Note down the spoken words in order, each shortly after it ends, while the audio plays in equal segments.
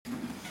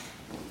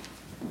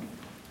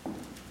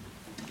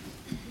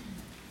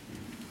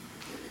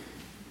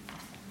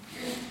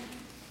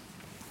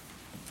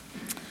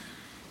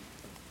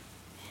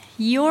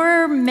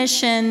Your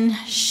mission,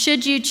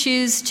 should you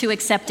choose to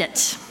accept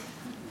it.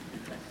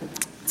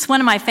 It's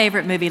one of my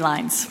favorite movie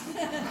lines.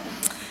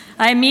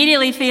 I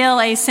immediately feel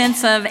a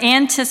sense of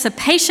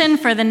anticipation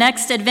for the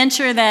next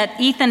adventure that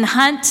Ethan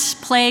Hunt,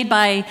 played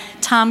by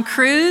Tom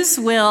Cruise,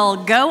 will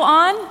go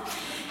on.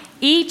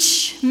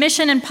 Each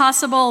Mission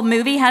Impossible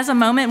movie has a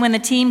moment when the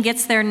team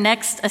gets their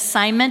next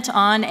assignment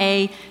on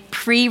a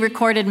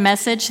pre-recorded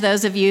message.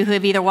 Those of you who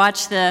have either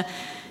watched the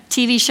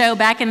TV show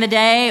back in the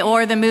day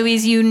or the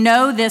movies, you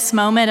know this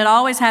moment. It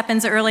always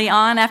happens early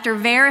on. After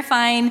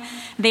verifying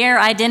their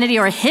identity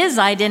or his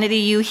identity,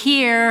 you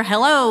hear,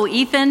 "Hello,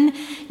 Ethan,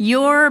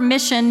 your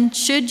mission,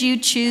 should you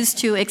choose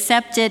to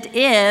accept it,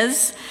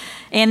 is..."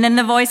 And then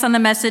the voice on the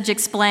message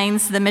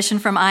explains the mission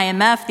from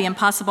IMF, the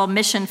Impossible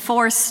Mission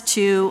Force,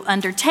 to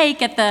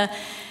undertake. At the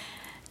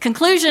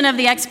conclusion of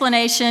the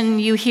explanation,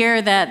 you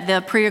hear that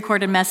the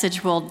pre-recorded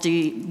message will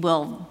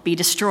be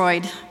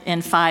destroyed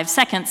in 5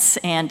 seconds,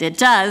 and it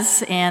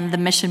does, and the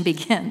mission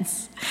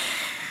begins.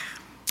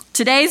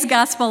 Today's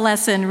gospel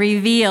lesson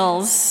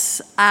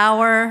reveals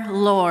our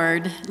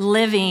Lord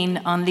living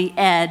on the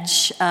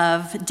edge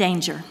of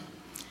danger,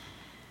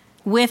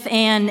 with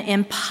an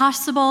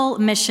impossible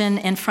mission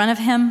in front of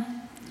him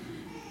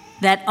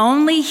that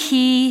only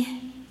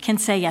he can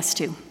say yes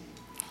to.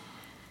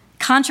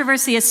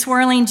 Controversy is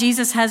swirling.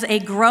 Jesus has a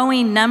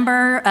growing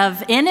number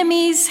of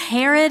enemies.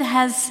 Herod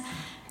has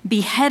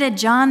beheaded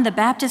John the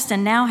Baptist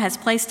and now has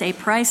placed a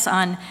price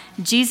on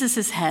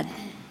Jesus' head.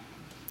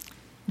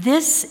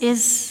 This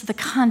is the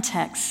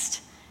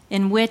context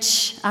in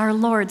which our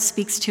Lord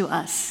speaks to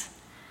us.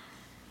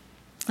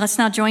 Let's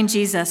now join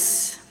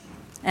Jesus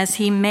as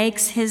he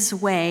makes his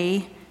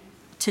way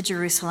to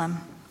Jerusalem,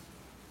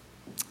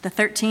 the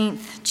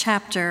 13th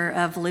chapter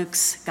of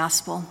Luke's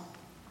Gospel.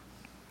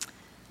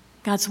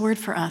 God's word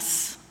for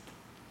us.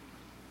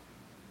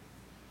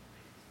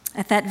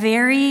 At that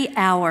very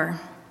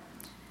hour,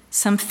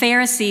 some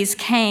Pharisees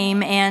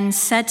came and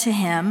said to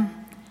him,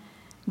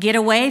 "Get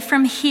away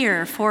from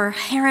here, for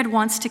Herod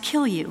wants to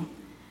kill you."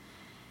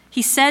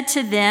 He said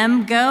to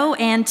them, "Go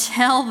and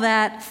tell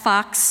that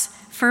fox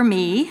for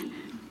me,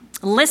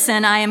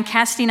 'Listen, I am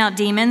casting out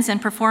demons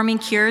and performing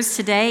cures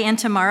today and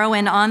tomorrow,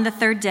 and on the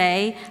third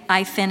day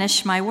I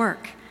finish my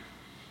work.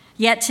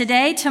 Yet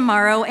today,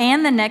 tomorrow,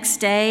 and the next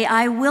day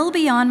I will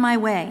be on my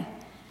way,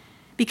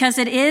 because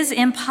it is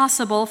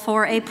impossible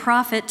for a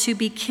prophet to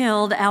be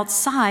killed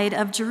outside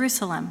of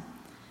Jerusalem.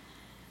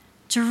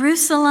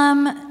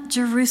 Jerusalem,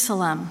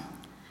 Jerusalem,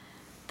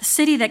 the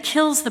city that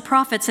kills the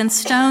prophets and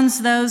stones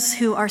those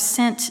who are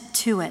sent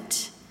to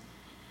it.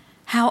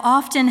 How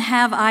often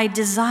have I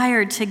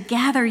desired to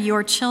gather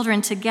your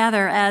children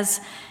together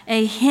as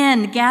a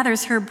hen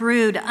gathers her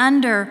brood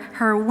under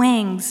her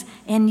wings,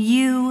 and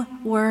you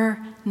were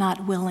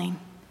not willing.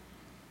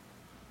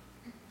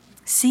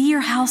 See,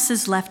 your house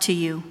is left to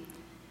you,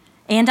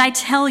 and I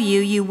tell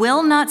you, you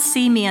will not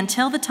see me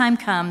until the time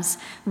comes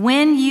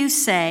when you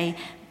say,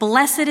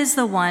 'Blessed is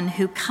the one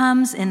who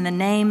comes in the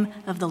name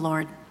of the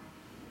Lord.'"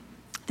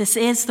 This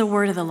is the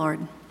word of the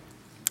Lord.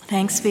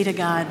 Thanks be to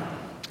God.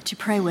 Would you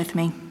pray with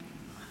me?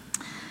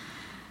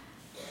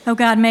 Oh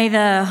God, may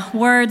the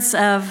words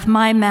of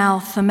my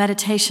mouth, the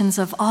meditations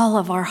of all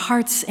of our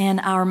hearts and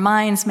our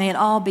minds, may it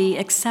all be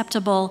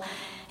acceptable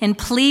and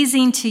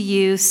pleasing to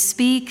you.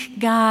 Speak,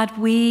 God,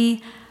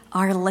 we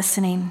are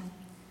listening.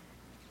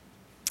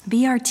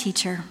 Be our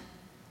teacher.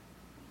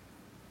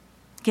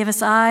 Give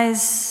us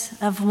eyes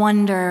of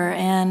wonder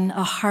and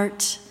a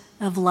heart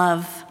of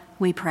love,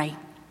 we pray.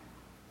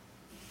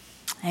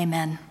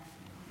 Amen.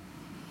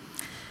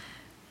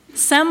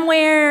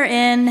 Somewhere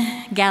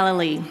in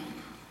Galilee,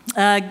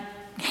 a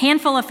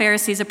handful of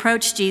Pharisees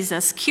approached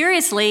Jesus.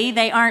 Curiously,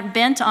 they aren't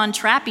bent on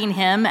trapping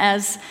him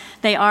as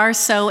they are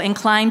so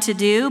inclined to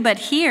do, but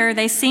here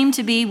they seem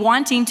to be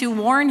wanting to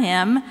warn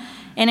him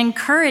and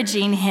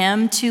encouraging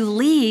him to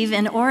leave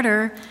in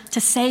order to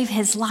save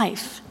his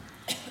life.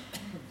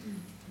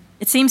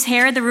 It seems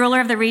Herod, the ruler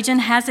of the region,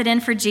 has it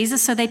in for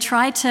Jesus, so they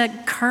try to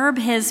curb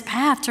his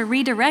path, to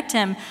redirect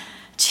him.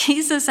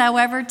 Jesus,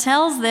 however,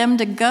 tells them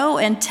to go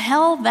and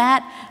tell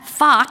that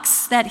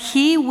fox that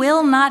he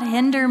will not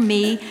hinder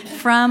me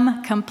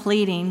from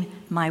completing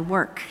my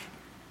work.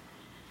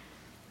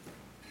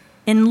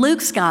 In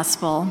Luke's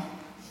gospel,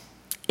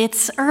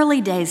 it's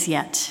early days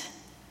yet.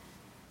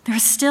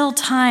 There's still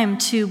time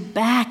to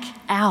back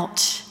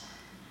out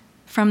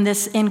from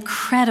this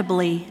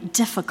incredibly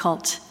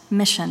difficult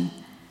mission.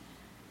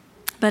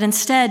 But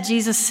instead,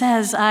 Jesus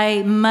says,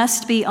 "I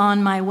must be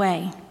on my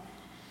way."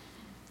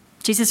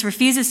 Jesus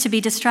refuses to be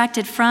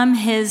distracted from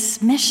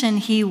his mission.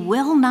 He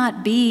will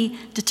not be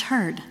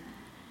deterred.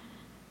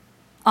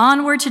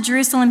 Onward to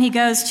Jerusalem he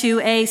goes, to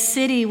a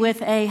city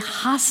with a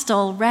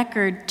hostile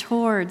record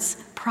towards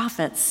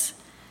prophets.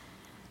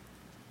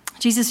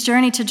 Jesus'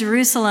 journey to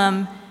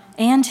Jerusalem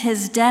and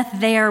his death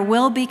there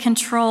will be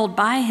controlled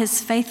by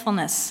his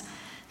faithfulness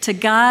to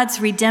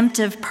God's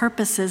redemptive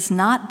purposes,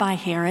 not by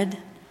Herod.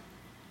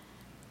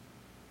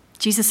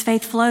 Jesus'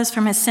 faith flows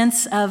from his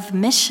sense of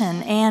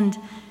mission and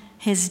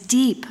his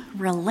deep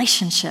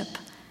relationship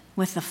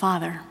with the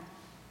Father.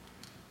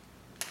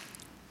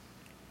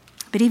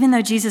 But even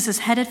though Jesus is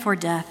headed for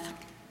death,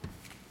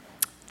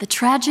 the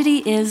tragedy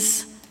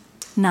is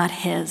not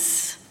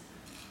his.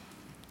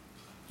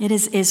 It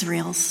is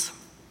Israel's.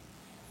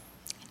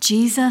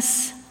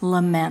 Jesus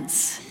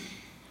laments,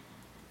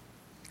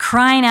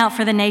 crying out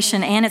for the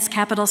nation and its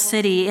capital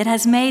city. It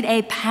has made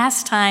a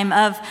pastime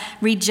of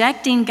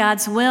rejecting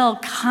God's will,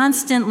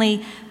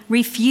 constantly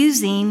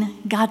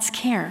refusing God's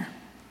care.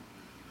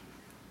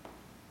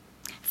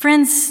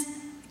 Friends,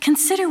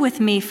 consider with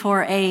me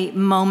for a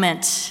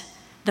moment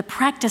the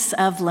practice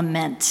of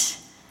lament.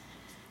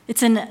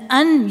 It's an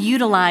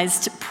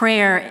unutilized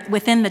prayer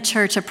within the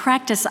church, a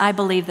practice I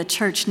believe the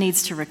church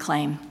needs to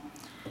reclaim.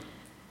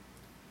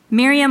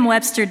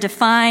 Merriam-Webster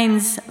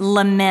defines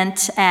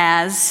lament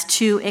as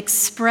to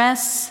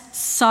express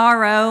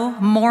sorrow,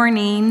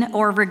 mourning,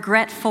 or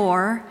regret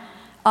for,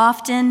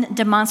 often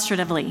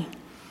demonstratively.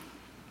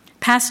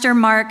 Pastor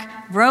Mark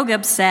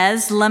Vroegop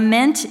says,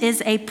 lament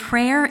is a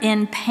prayer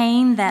in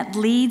pain that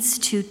leads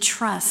to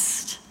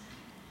trust.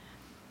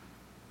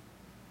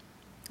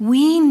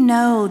 We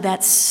know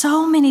that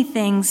so many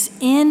things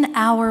in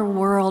our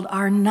world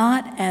are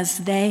not as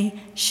they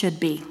should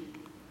be.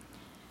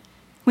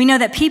 We know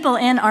that people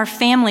in our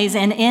families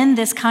and in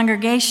this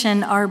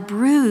congregation are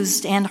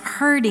bruised and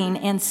hurting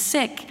and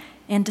sick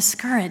and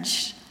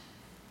discouraged.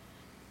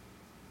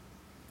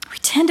 We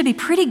tend to be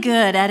pretty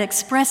good at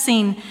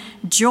expressing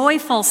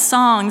joyful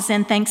songs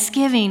and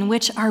thanksgiving,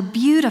 which are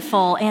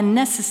beautiful and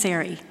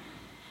necessary.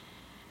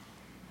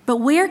 But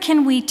where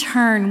can we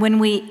turn when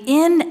we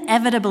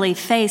inevitably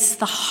face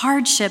the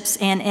hardships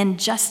and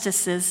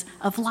injustices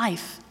of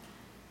life?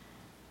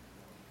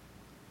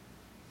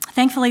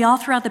 Thankfully, all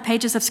throughout the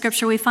pages of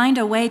Scripture, we find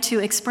a way to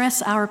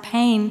express our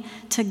pain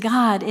to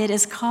God. It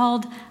is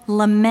called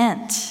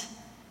lament.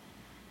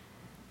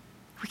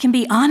 We can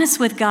be honest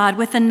with God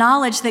with the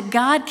knowledge that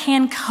God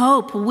can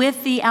cope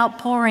with the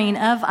outpouring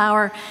of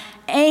our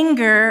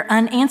anger,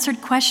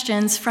 unanswered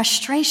questions,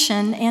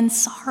 frustration, and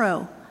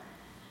sorrow.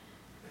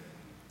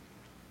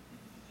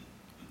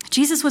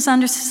 Jesus was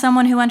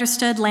someone who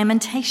understood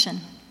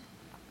lamentation.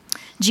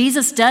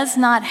 Jesus does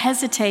not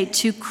hesitate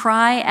to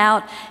cry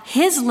out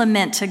his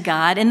lament to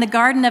God in the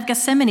Garden of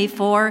Gethsemane,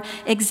 for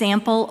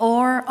example,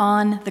 or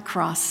on the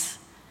cross.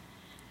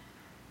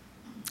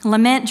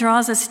 Lament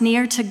draws us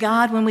near to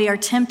God when we are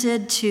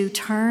tempted to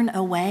turn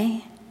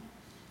away.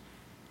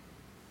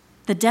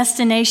 The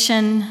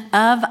destination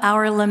of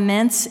our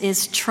laments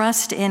is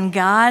trust in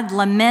God.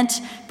 Lament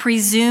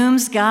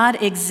presumes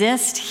God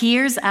exists,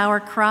 hears our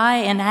cry,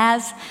 and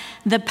has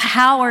the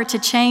power to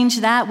change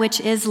that which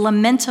is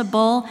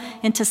lamentable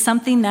into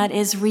something that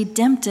is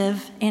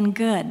redemptive and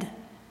good.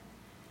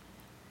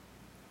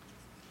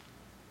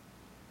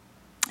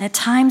 At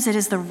times, it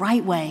is the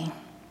right way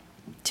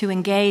to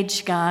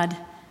engage God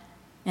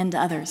and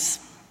others.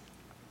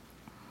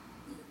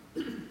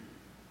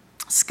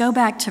 Let's go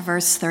back to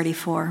verse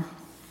 34.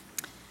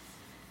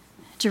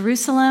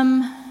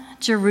 Jerusalem,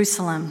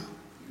 Jerusalem,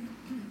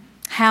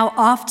 how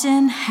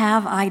often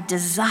have I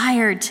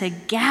desired to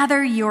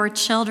gather your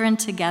children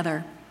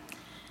together,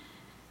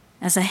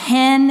 as a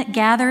hen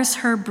gathers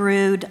her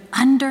brood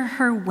under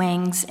her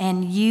wings,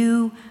 and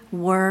you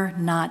were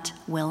not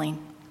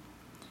willing.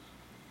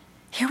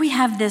 Here we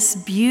have this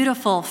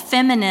beautiful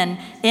feminine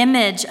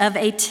image of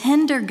a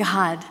tender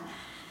God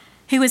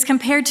who is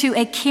compared to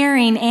a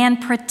caring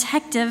and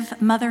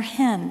protective mother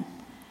hen.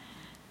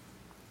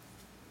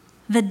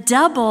 The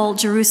double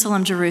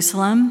Jerusalem,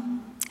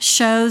 Jerusalem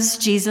shows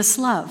Jesus'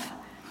 love.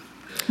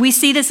 We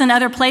see this in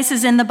other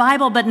places in the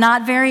Bible, but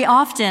not very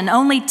often.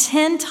 Only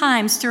 10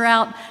 times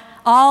throughout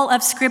all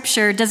of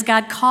Scripture does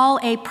God call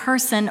a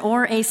person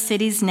or a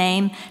city's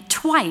name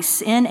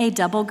twice in a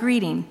double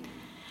greeting.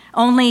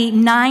 Only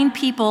 9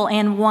 people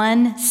and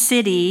 1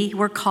 city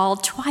were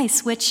called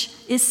twice, which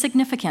is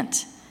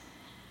significant.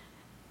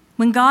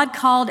 When God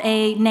called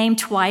a name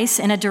twice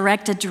in a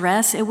direct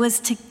address, it was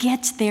to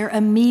get their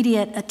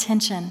immediate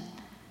attention.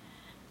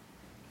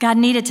 God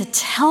needed to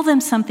tell them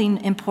something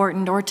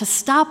important, or to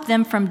stop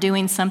them from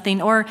doing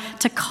something, or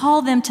to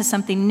call them to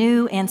something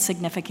new and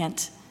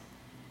significant.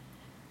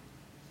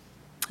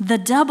 The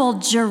double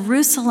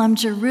Jerusalem,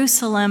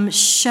 Jerusalem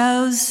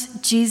shows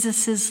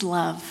Jesus'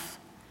 love.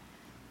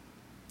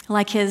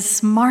 Like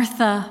his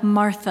Martha,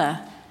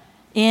 Martha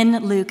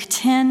in Luke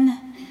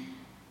 10,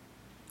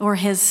 or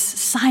his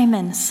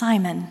Simon,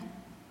 Simon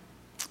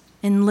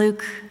in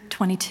Luke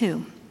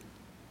 22.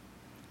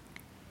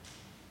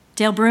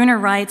 Dale Bruner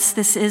writes,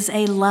 this is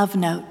a love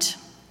note.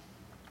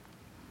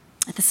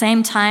 At the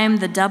same time,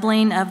 the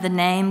doubling of the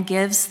name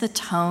gives the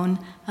tone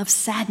of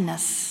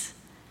sadness.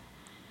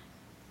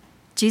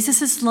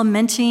 Jesus is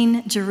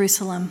lamenting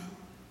Jerusalem.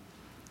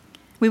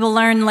 We will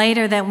learn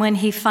later that when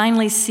he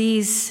finally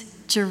sees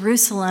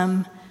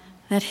Jerusalem,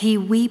 that he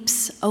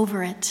weeps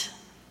over it.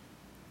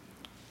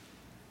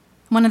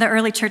 One of the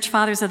early church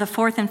fathers of the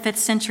 4th and 5th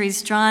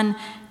centuries, John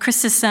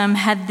Chrysostom,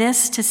 had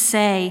this to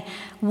say,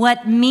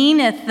 "What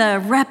meaneth the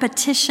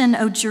repetition,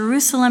 O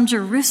Jerusalem,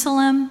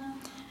 Jerusalem?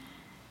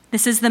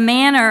 This is the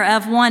manner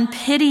of one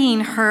pitying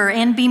her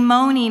and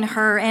bemoaning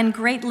her and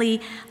greatly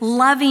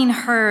loving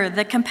her.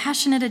 The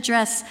compassionate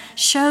address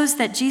shows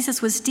that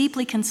Jesus was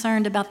deeply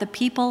concerned about the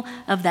people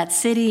of that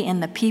city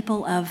and the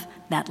people of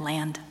that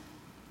land.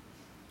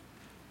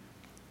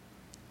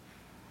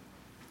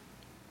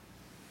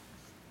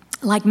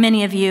 Like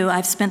many of you,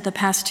 I've spent the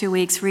past 2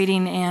 weeks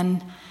reading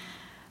and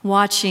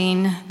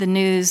watching the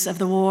news of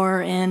the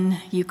war in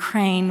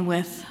Ukraine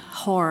with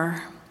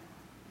horror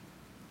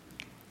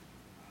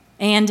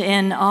and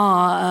in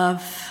awe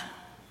of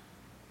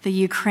the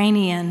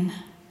Ukrainian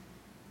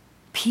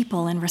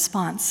people in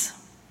response.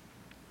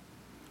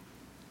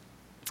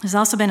 There's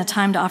also been a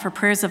time to offer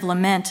prayers of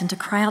lament and to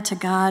cry out to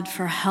God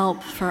for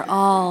help for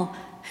all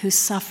who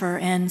suffer,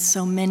 and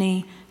so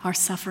many are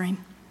suffering.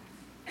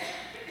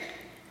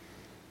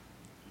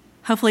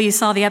 Hopefully you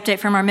saw the update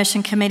from our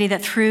mission committee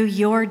that through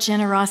your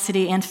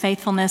generosity and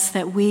faithfulness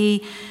that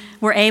we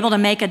were able to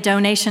make a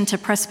donation to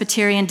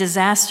Presbyterian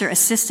Disaster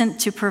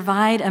Assistance to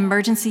provide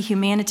emergency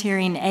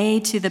humanitarian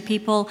aid to the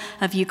people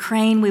of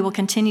Ukraine. We will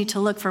continue to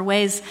look for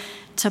ways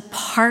to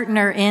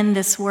partner in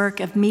this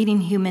work of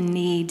meeting human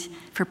need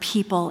for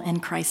people in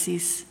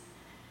crises.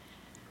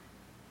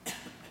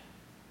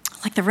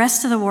 Like the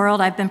rest of the world,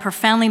 I've been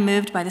profoundly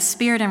moved by the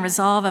spirit and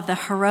resolve of the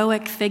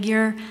heroic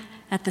figure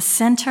at the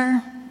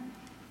center,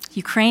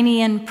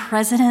 Ukrainian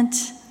President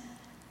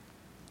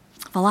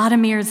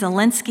Volodymyr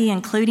Zelensky,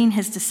 including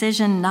his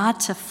decision not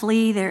to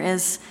flee. There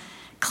is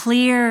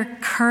clear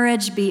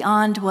courage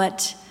beyond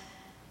what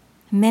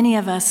many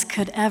of us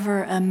could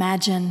ever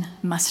imagine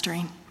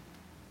mustering.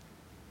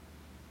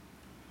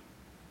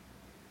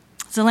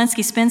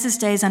 Zelensky spends his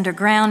days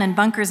underground in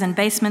bunkers and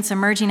basements,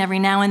 emerging every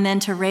now and then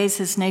to raise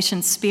his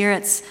nation's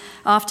spirits.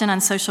 Often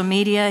on social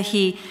media,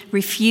 he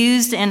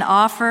refused an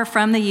offer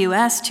from the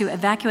U.S. to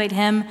evacuate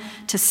him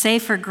to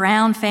safer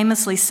ground,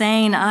 famously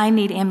saying, "I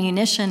need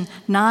ammunition,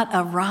 not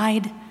a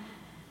ride,"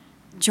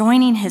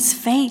 joining his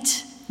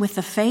fate with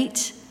the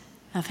fate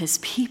of his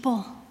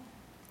people,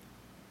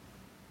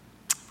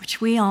 which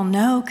we all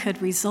know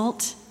could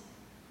result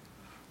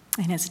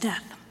in his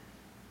death.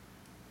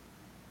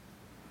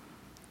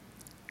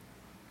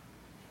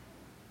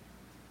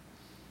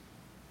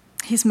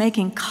 He's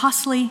making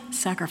costly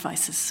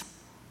sacrifices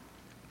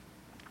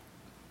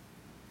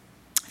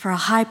for a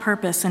high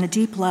purpose and a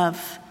deep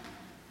love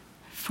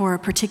for a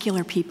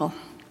particular people.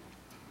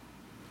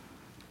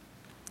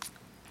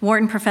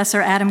 Wharton professor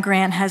Adam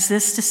Grant has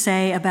this to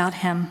say about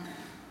him: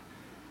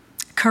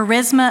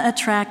 charisma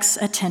attracts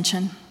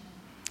attention,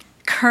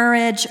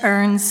 courage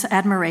earns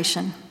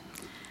admiration,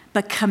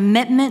 but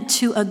commitment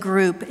to a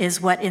group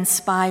is what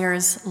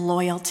inspires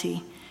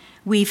loyalty.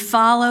 We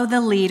follow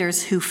the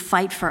leaders who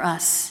fight for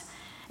us,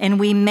 and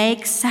we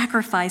make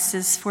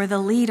sacrifices for the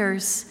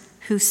leaders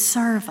who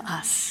serve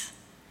us.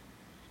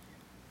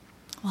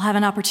 We'll have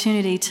an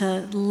opportunity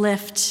to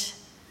lift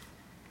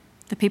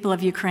the people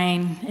of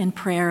Ukraine in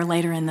prayer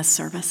later in this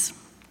service.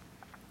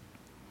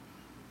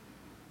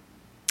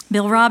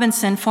 Bill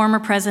Robinson,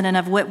 former president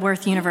of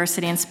Whitworth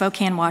University in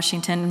Spokane,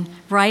 Washington,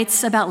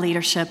 writes about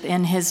leadership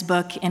in his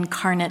book,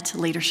 Incarnate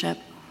Leadership.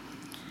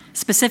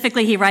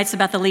 Specifically, he writes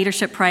about the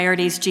leadership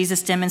priorities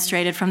Jesus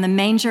demonstrated from the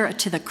manger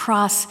to the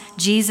cross.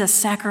 Jesus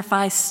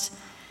sacrificed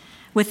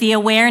with the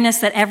awareness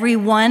that every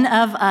one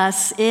of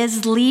us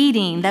is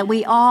leading, that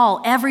we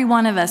all, every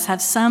one of us,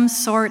 have some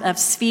sort of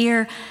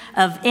sphere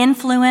of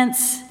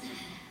influence.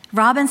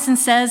 Robinson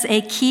says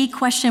a key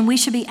question we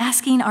should be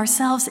asking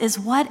ourselves is,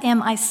 what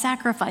am I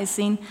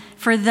sacrificing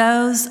for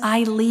those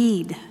I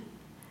lead?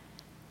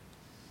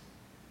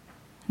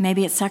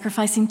 Maybe it's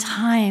sacrificing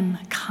time,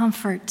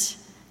 comfort,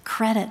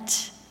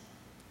 credit,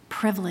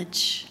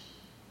 privilege.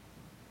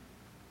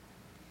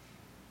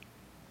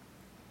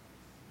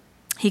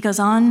 He goes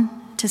on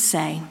to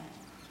say,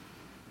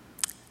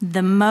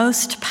 the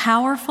most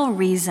powerful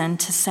reason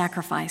to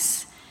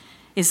sacrifice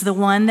is the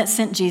one that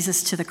sent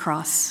Jesus to the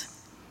cross.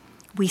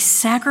 We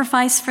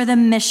sacrifice for the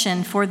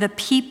mission, for the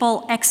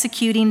people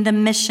executing the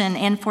mission,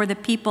 and for the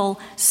people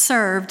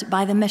served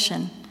by the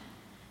mission.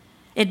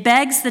 It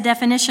begs the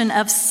definition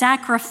of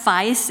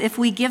sacrifice if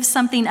we give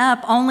something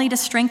up only to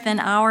strengthen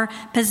our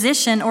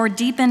position or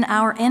deepen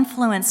our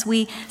influence.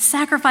 We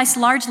sacrifice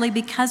largely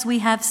because we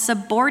have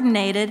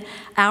subordinated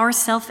our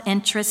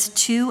self-interest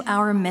to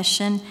our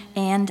mission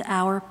and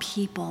our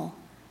people.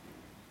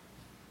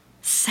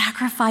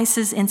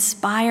 Sacrifices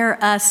inspire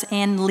us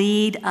and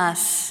lead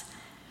us.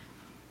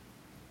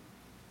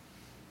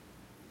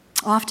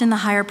 Often the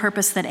higher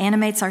purpose that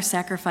animates our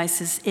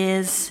sacrifices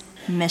is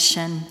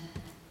mission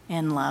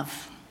and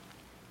love.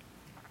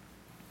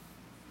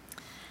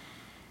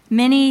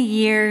 Many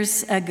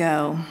years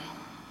ago,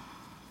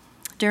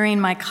 during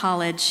my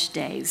college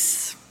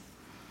days,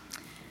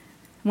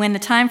 when the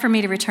time for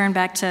me to return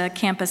back to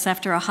campus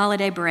after a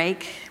holiday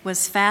break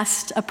was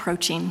fast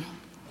approaching,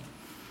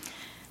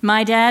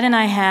 my dad and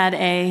I had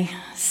a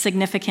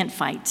significant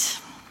fight.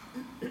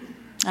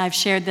 I've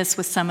shared this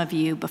with some of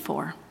you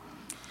before.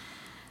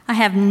 I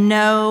have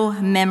no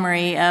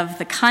memory of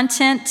the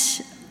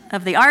content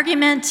of the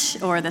argument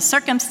or the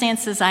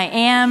circumstances. I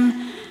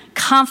am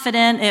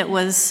confident it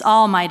was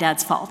all my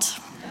dad's fault.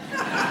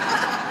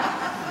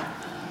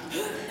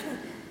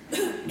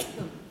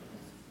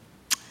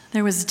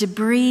 There was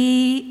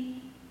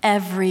debris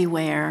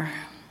everywhere,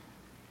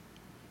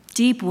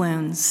 deep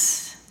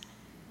wounds,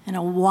 and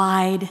a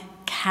wide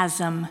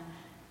chasm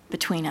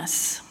between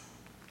us.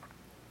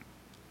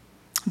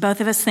 Both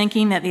of us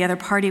thinking that the other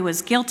party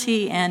was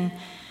guilty, and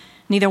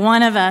neither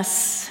one of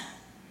us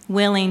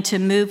willing to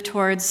move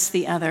towards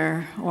the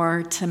other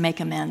or to make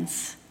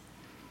amends.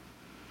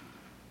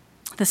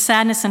 The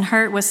sadness and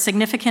hurt was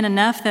significant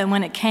enough that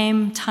when it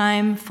came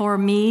time for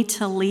me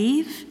to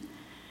leave,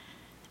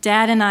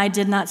 Dad and I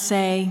did not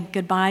say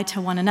goodbye to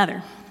one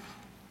another.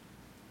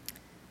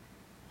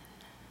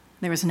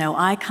 There was no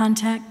eye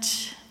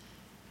contact,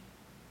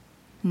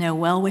 no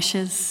well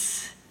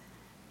wishes,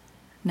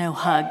 no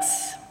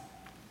hugs.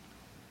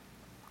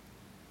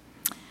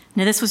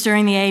 Now, this was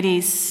during the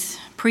 80s,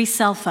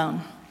 pre-cell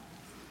phone.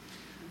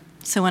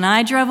 So when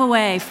I drove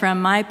away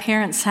from my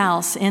parents'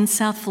 house in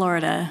South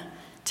Florida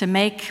to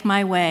make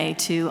my way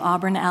to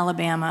Auburn,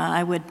 Alabama,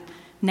 I would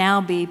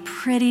now be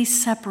pretty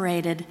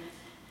separated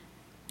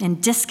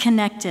and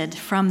disconnected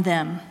from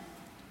them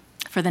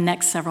for the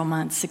next several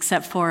months,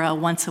 except for a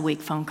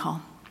once-a-week phone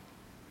call.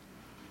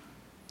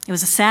 It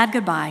was a sad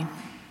goodbye,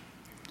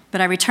 but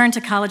I returned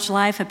to college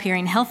life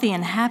appearing healthy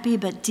and happy,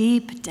 but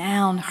deep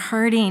down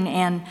hurting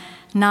and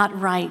not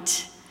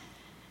right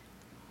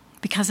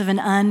because of an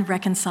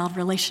unreconciled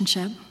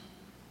relationship.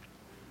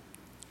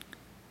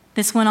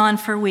 This went on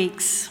for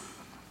weeks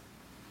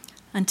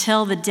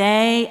until the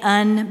day,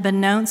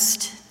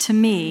 unbeknownst to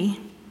me,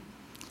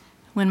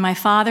 when my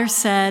father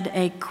said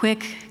a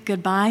quick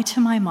goodbye to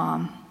my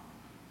mom,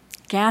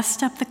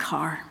 gassed up the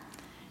car,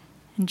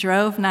 and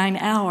drove 9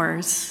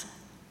 hours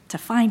to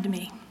find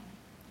me.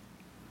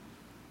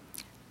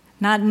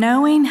 Not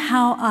knowing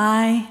how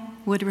I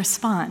would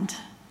respond,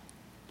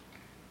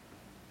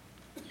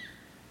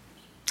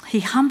 he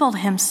humbled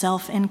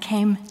himself and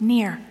came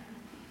near.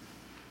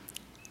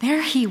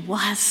 There he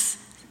was,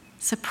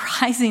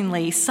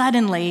 surprisingly,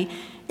 suddenly,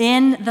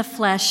 in the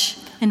flesh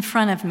in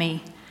front of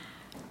me,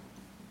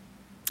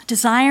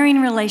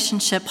 desiring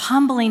relationship,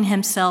 humbling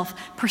himself,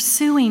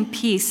 pursuing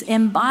peace,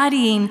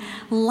 embodying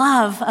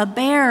love, a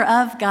bearer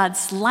of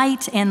God's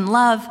light and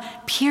love,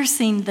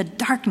 piercing the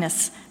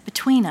darkness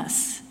between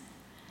us.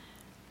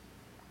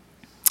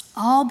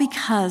 All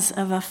because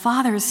of a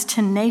father's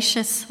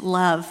tenacious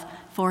love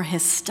for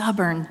his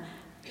stubborn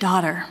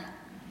daughter.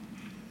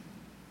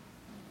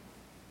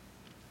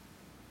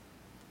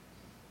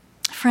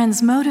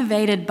 Friends,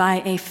 motivated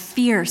by a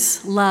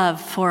fierce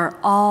love for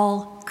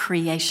all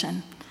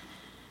creation,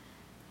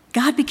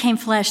 God became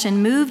flesh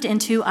and moved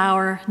into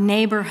our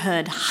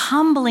neighborhood,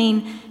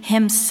 humbling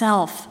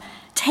himself,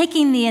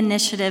 taking the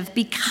initiative,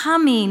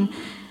 becoming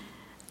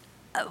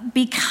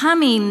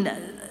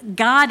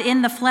God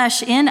in the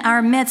flesh in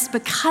our midst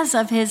because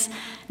of his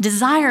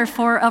desire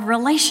for a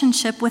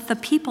relationship with the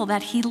people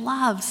that he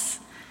loves.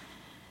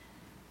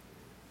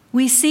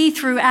 We see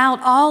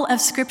throughout all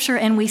of Scripture,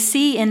 and we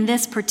see in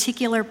this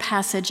particular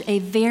passage, a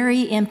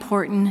very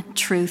important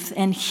truth,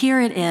 and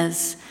here it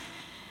is.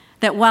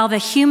 That while the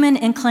human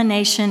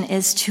inclination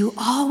is to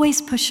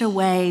always push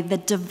away, the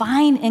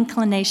divine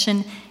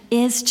inclination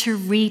is to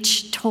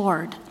reach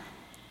toward.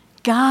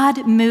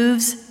 God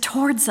moves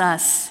towards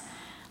us,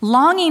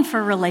 longing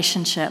for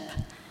relationship.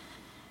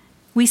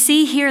 We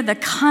see here the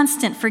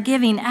constant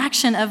forgiving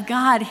action of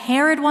God.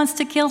 Herod wants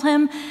to kill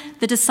him.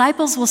 The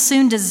disciples will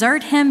soon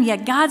desert him,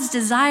 yet God's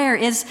desire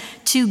is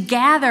to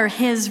gather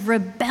his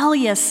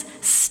rebellious,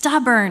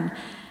 stubborn,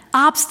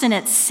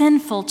 obstinate,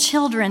 sinful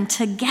children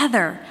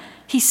together.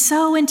 He's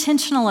so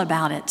intentional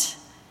about it.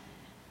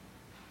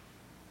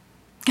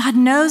 God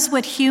knows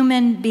what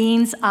human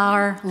beings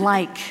are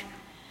like,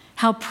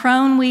 how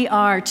prone we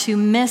are to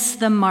miss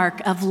the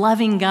mark of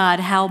loving God,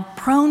 how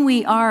prone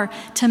we are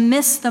to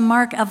miss the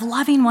mark of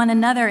loving one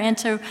another and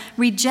to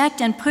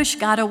reject and push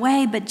God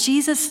away, but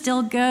Jesus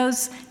still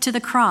goes to the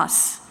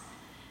cross.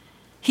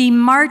 He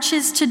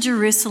marches to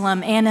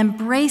Jerusalem and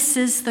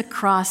embraces the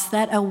cross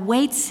that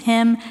awaits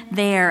him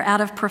there out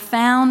of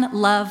profound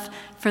love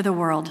for the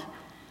world.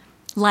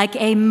 Like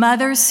a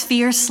mother's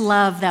fierce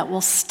love that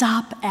will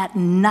stop at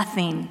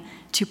nothing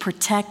to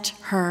protect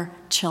her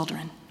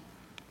children.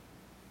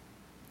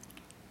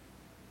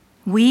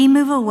 We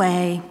move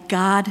away,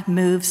 God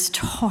moves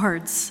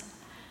towards,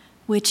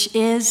 which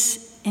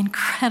is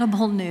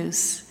incredible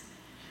news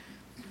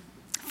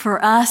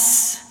for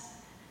us,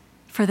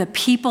 for the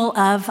people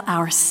of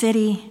our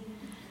city,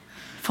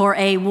 for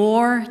a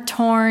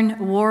war-torn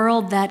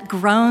world that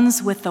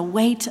groans with the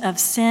weight of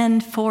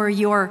sin, for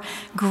your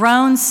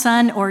grown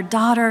son or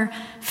daughter,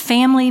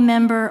 family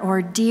member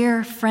or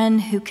dear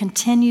friend who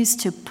continues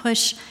to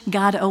push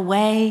God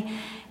away.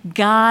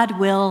 God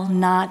will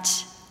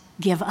not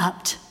give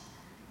up.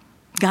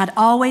 God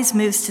always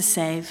moves to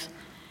save,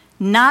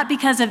 not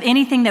because of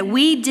anything that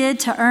we did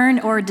to earn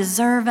or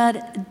deserve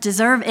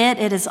it.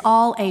 It is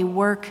all a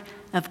work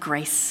of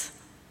grace.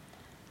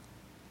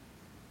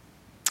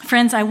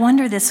 Friends, I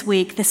wonder this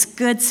week, this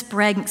good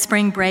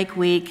spring break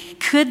week,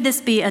 could this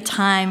be a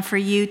time for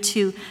you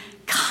to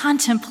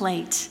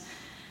contemplate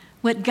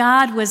what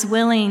God was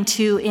willing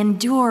to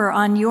endure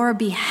on your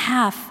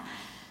behalf,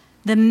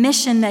 the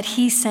mission that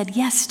he said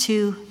yes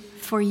to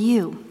for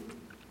you?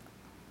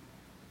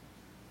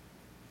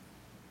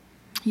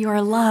 You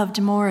are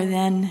loved more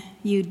than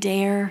you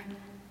dare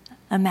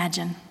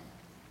imagine.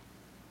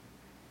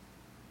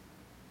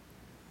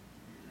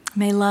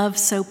 May love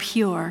so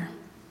pure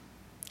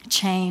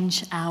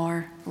change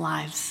our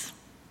lives.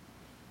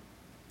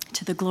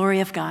 To the glory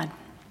of God.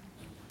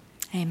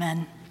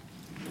 Amen.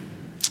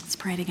 Let's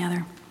pray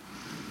together.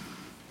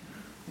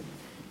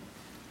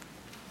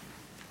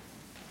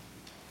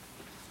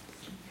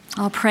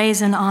 All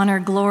praise and honor,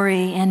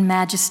 glory and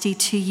majesty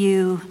to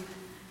you,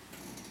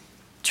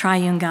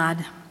 triune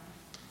God.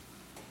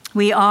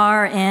 We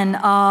are in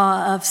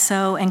awe of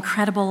so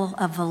incredible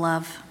of a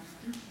love.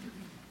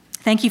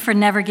 Thank you for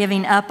never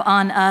giving up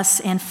on us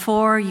and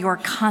for your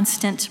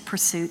constant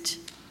pursuit.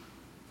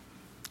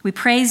 We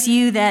praise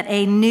you that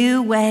a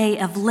new way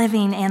of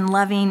living and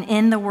loving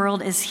in the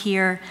world is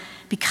here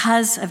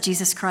because of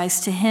Jesus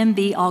Christ. To him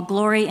be all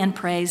glory and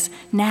praise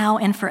now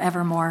and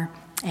forevermore.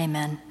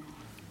 Amen.